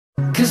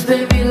'Cause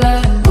baby,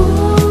 like,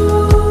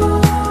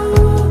 ooh,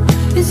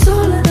 it's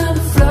all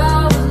another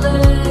flower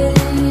lay.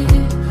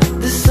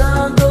 The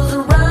sun goes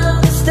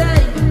around the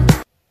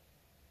state.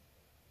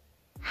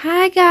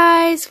 Hi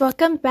guys,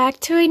 welcome back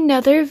to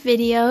another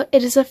video.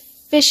 It is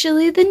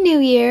officially the new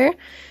year,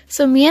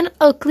 so me and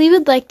Oakleigh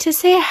would like to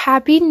say a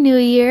happy new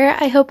year.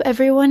 I hope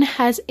everyone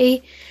has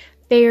a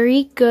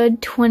very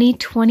good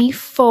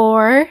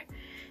 2024.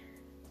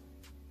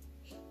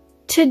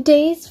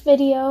 Today's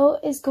video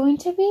is going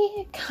to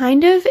be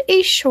kind of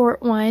a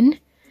short one,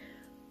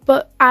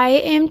 but I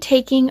am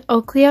taking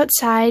Oakleigh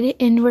outside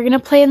and we're going to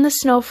play in the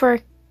snow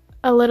for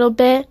a little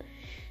bit.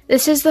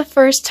 This is the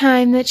first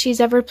time that she's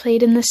ever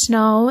played in the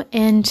snow,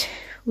 and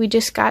we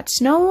just got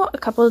snow a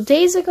couple of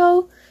days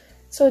ago,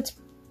 so it's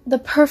the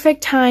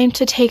perfect time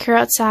to take her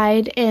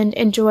outside and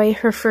enjoy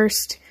her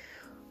first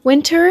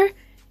winter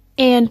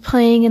and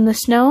playing in the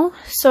snow.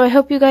 So I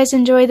hope you guys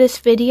enjoy this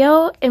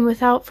video, and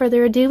without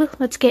further ado,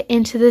 let's get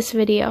into this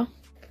video.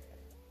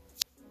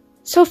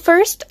 So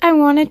first, I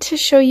wanted to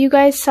show you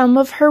guys some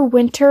of her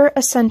winter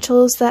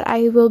essentials that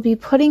I will be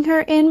putting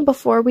her in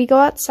before we go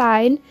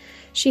outside.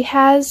 She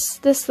has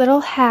this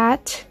little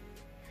hat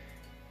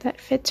that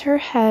fits her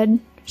head,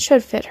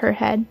 should fit her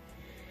head,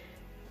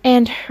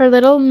 and her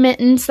little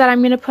mittens that I'm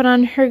going to put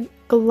on her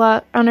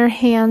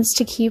hands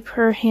to keep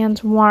her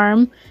hands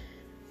warm.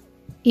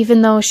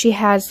 Even though she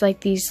has like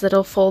these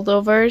little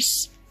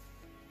foldovers,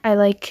 I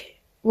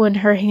like when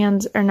her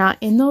hands are not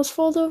in those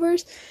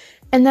foldovers.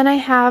 And then I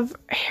have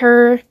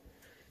her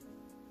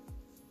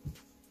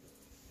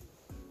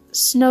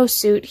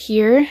snowsuit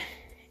here.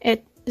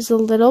 It is a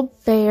little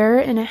bear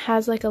and it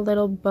has like a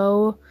little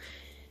bow,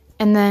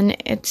 and then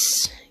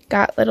it's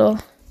got little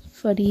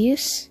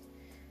footies.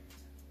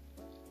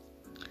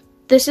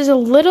 This is a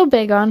little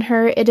big on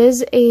her. It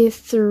is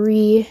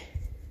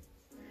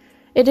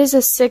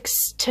a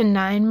 6 to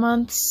 9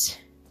 months,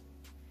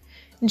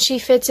 and she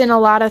fits in a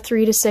lot of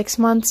 3 to 6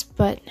 months,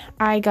 but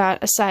I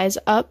got a size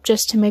up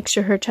just to make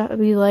sure her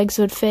chubby legs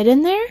would fit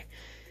in there.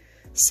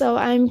 So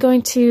I'm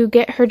going to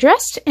get her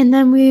dressed and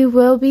then we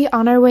will be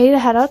on our way to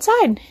head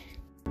outside.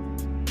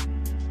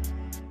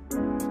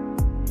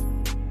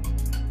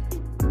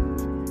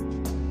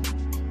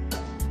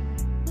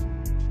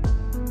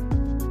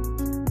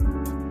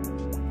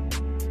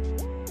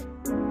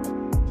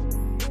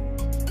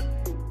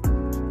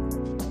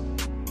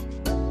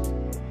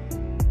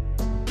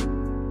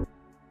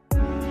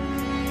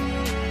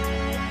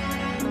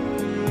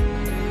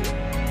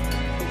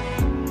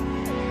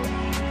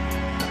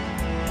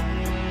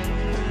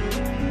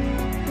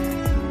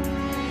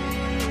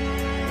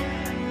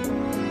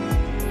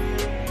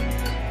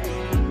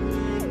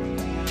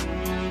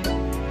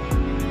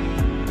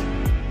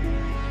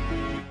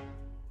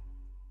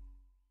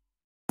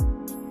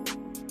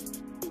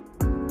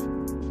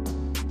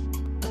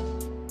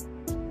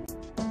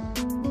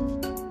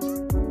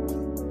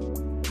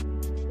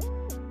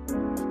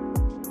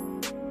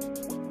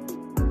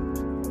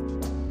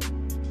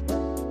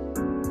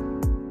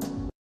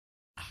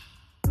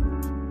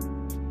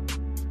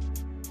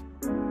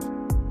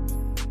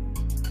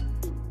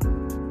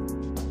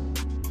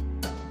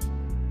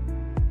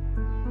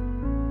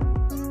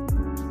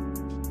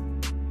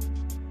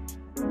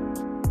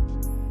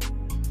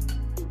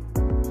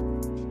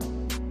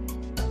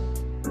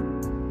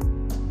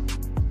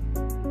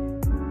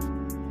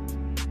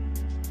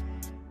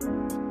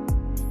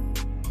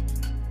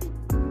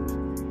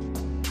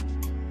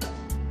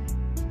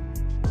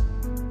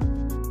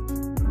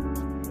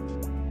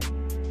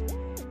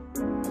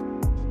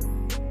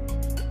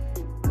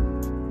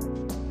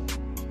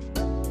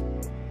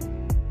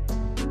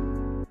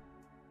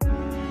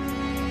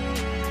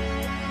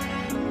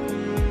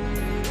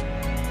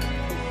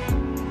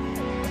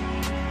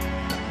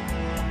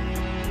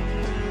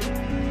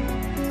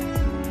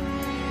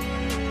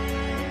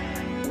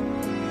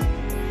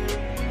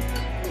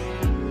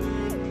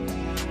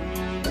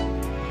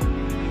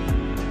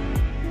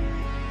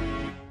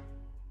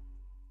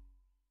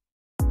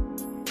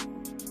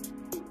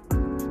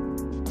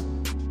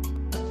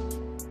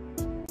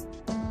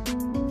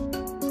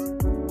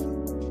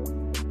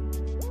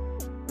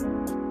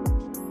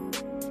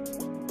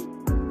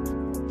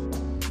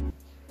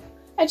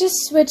 I just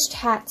switched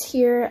hats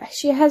here.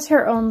 She has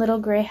her own little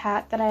gray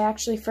hat that I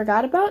actually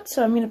forgot about,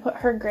 so I'm going to put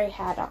her gray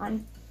hat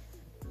on.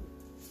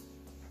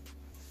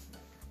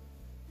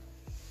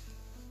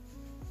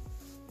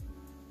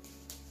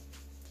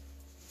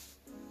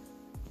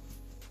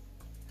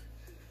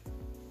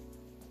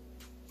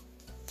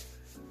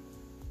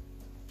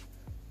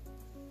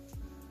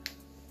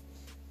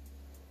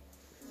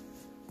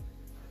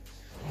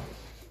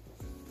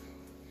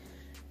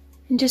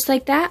 And just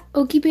like that,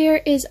 Oakleigh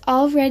Bear is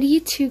all ready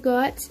to go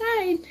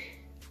outside.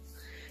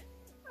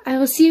 I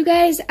will see you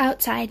guys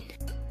outside.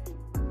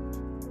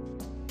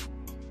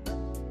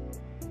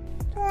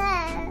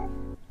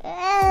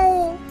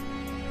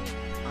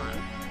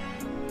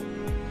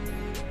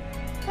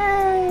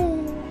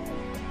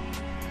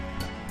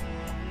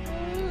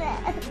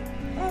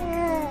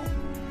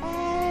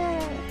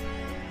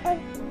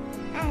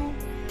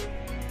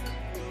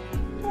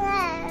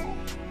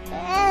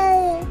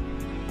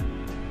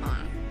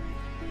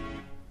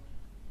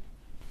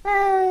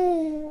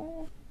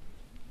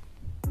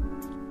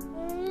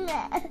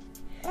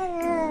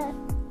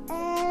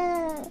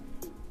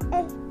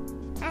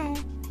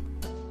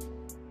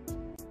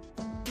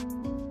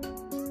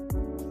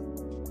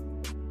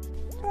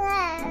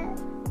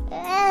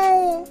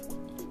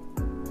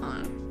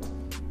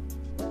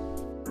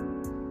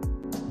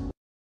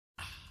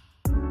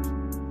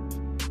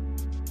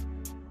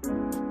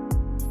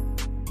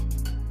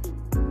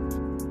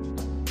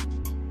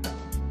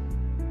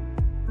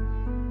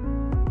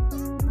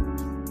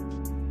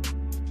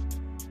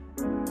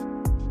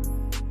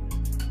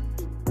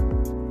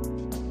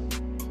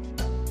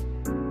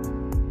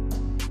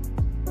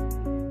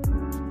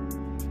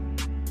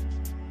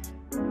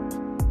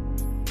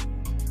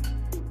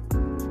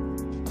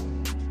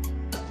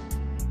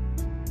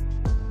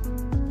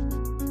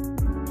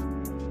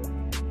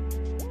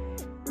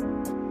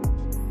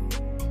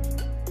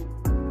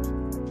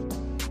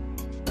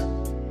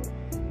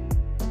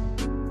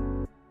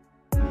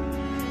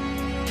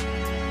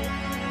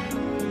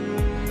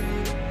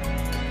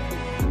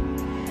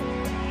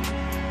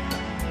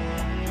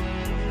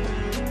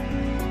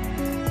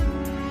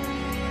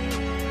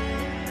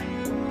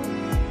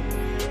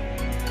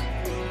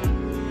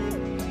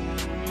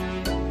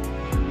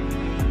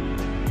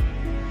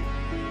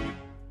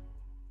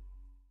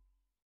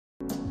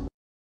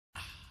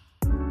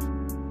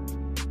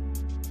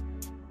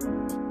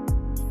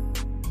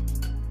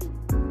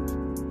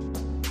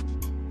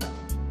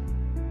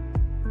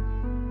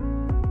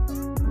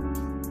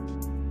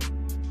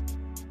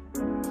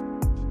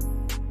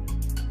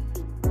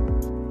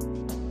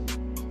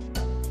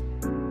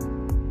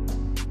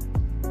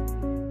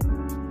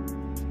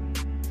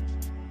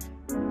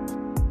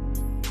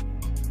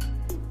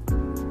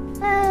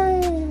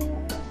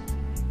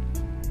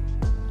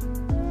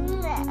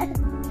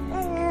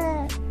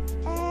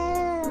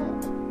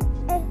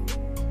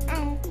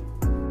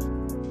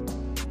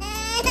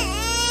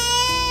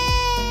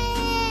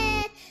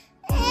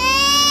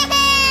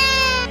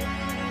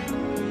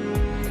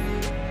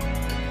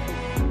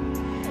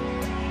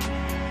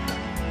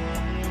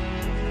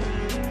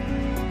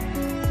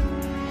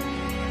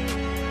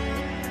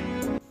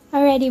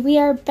 Alrighty, we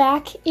are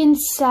back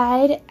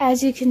inside.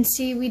 As you can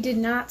see, we did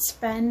not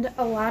spend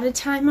a lot of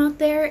time out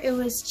there. It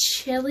was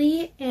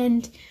chilly,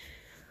 and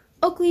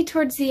Oakleigh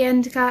towards the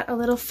end got a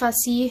little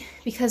fussy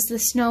because the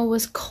snow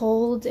was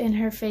cold and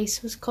her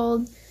face was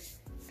cold.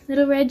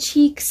 Little red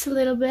cheeks a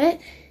little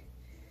bit.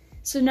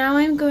 So now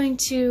I'm going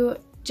to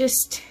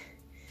just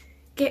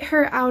get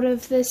her out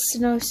of this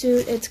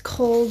snowsuit. It's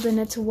cold and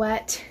it's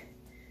wet.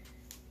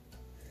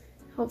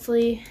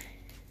 Hopefully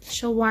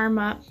she'll warm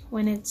up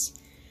when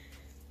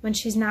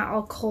she's not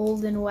all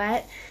cold and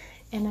wet.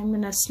 And I'm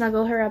gonna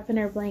snuggle her up in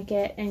her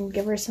blanket and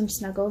give her some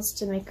snuggles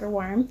to make her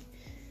warm.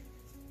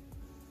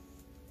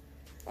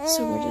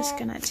 So we're just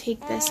gonna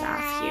take this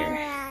off here.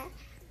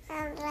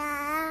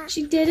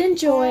 She did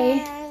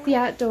enjoy the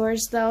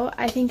outdoors though.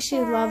 I think she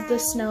loved the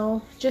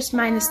snow, just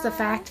minus the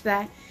fact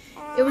that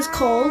it was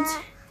cold.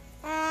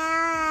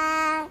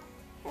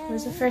 It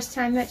was the first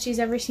time that she's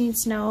ever seen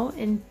snow,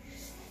 and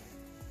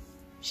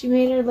she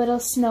made her little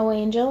snow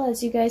angel,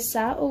 as you guys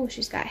saw. Oh,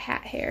 she's got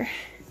hat hair.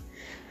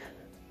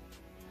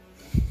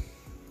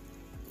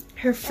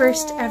 Her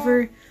first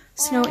ever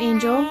snow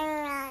angel.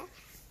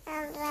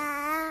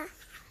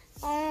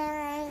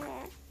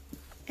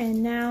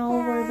 And now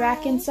we're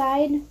back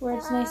inside where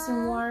it's nice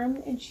and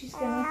warm, and she's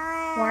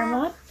gonna warm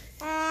up.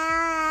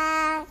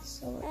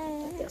 So we're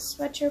gonna put this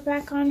sweatshirt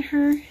back on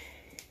her.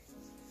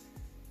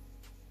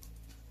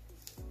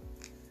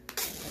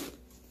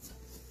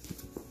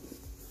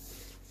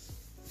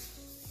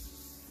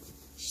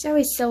 She's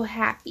always so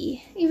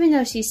happy. Even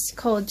though she's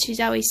cold,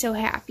 she's always so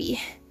happy.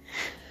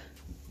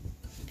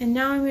 And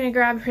now I'm gonna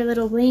grab her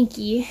little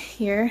blankie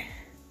here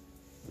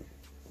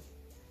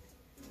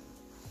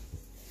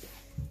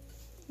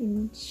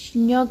and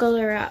snuggle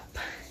her up.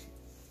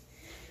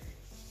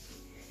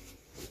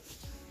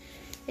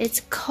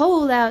 It's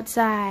cold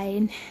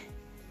outside.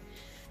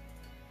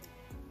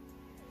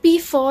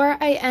 Before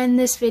I end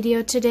this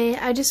video today,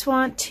 I just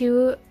want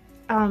to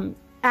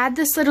add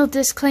this little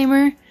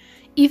disclaimer.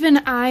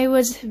 Even I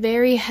was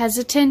very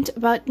hesitant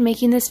about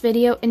making this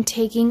video and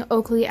taking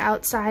Oakleigh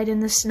outside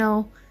in the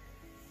snow.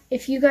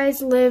 If you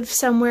guys live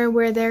somewhere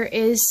where there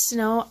is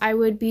snow, I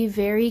would be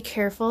very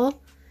careful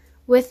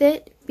with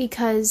it,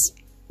 because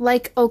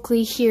like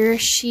Oakleigh here,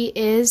 she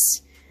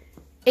is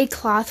a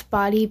cloth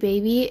body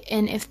baby,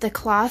 and if the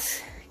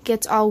cloth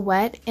gets all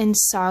wet and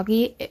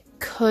soggy, it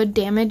could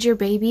damage your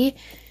baby.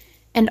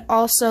 And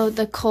also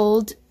the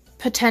cold,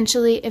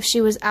 potentially if she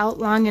was out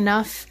long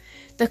enough,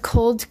 the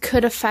cold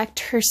could affect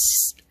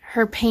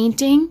her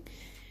painting.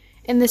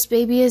 And this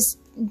baby is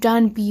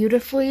done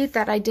beautifully,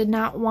 that I did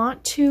not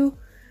want to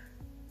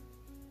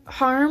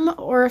harm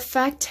or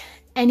affect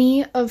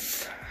any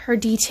of her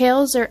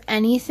details or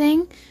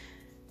anything.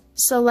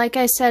 So like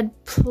I said,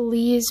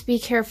 please be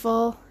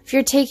careful. If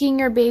you're taking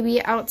your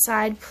baby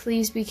outside,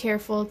 please be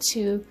careful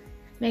to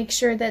make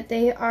sure that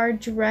they are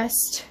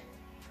dressed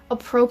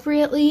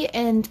appropriately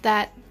and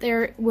that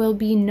there will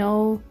be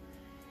no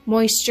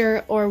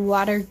moisture or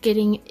water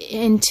getting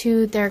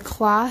into their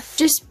cloth.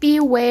 Just be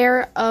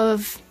aware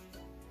of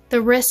the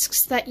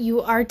risks that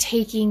you are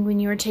taking when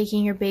you are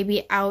taking your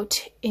baby out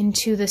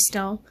into the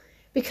snow,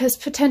 because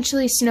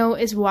potentially snow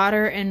is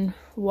water, and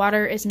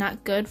water is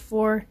not good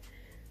for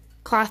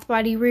cloth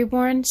body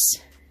reborns.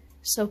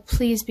 So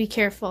please be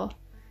careful.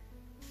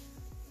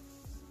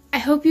 I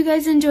hope you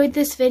guys enjoyed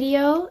this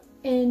video,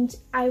 and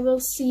I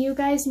will see you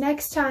guys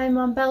next time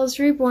on Belle's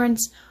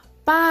Reborns.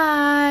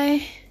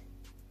 Bye!